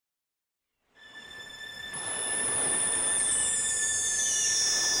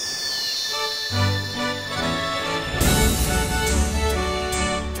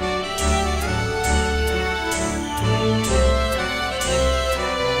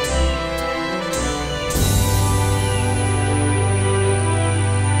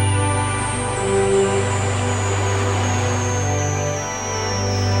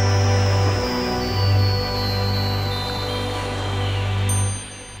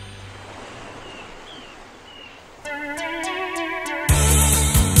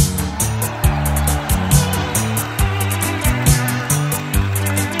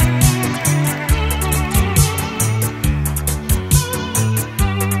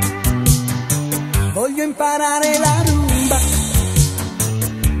Voglio imparare la rumba,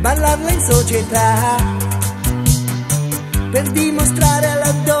 ballarla in società, per dimostrare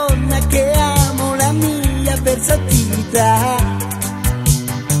alla donna che amo la mia versatilità.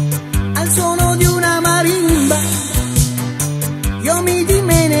 Al suono di una marimba io mi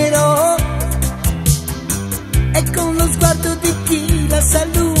dimenerò, e con lo sguardo di chi la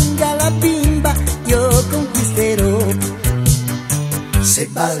s'allunga la bimba io conquisterò. Se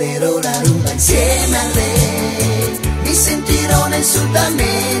ballerò la rumba insieme a lei, mi sentirò nel Sud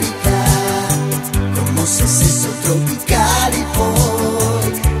America, con mosse sesso tropicali,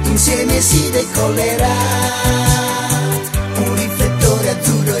 poi insieme si decollerà. Un riflettore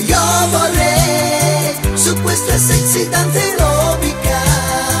azzurro io vorrei su questa sexy danza aerobica,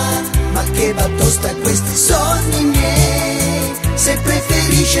 ma che va tosta a questi sogni miei, se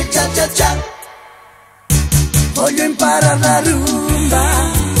preferisce cia cia cia. Voglio imparare la rumba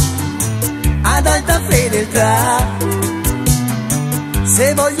ad alta fedeltà,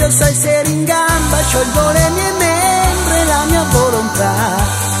 se voglio so essere in gamba, sciolgo le mie membra e la mia volontà.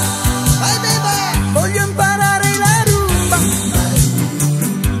 Voglio imparare la rumba,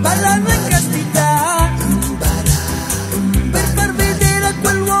 ballarla in castità, per far vedere a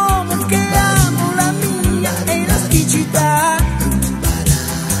quell'uomo che amo la mia elasticità.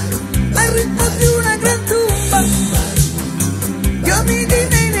 Al ritmo di una gran tumba io mi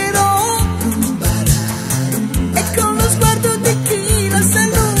dimenerò, e con lo sguardo di chi la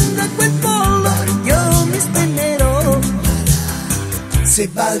s'allunga quel pollo io mi spenderò. Se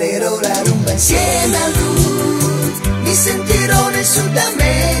ballerò la rumba insieme a lui, mi sentirò nel Sud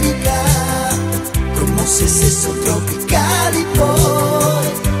America, con mosse sesso tropicali,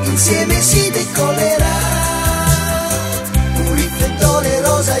 poi insieme si decollerà. Un riflettore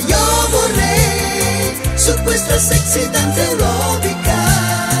rosa io vorrei su questa sexy danza aerobica,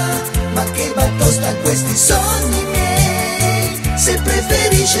 ma che va tosta a questi sogni miei, se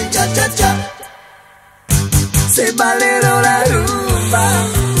preferisce cia cia cia. Se ballerò la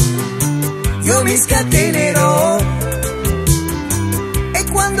rumba io mi scatenerò, e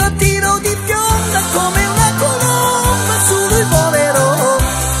quando tiro di fionda come una colomba su lui volerò.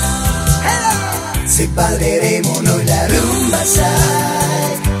 Se balleremo noi la rumba,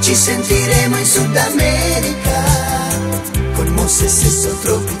 sai, ci sentiremo in Sud America, con mosse sesso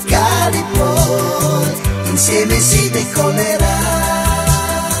tropicali, poi insieme si decollerà.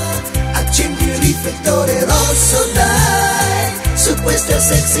 Accendi il riflettore rosso, dai, su questa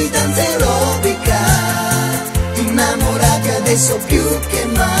sexy danza aerobica, innamorati adesso più che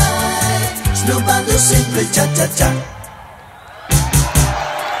mai, snobbando sempre cia cia cia.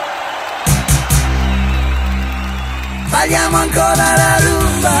 Balliamo ancora la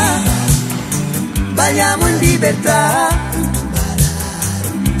rumba, balliamo in libertà,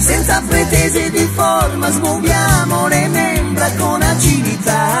 senza pretese di forma, smuoviamo le membra con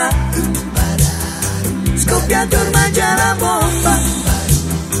agilità. Scoppiate ormai già la bomba,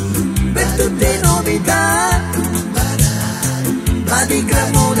 per tutte novità, ma di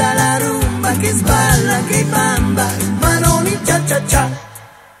gran moda la rumba che sballa, che bamba, ma non in cia cia cia.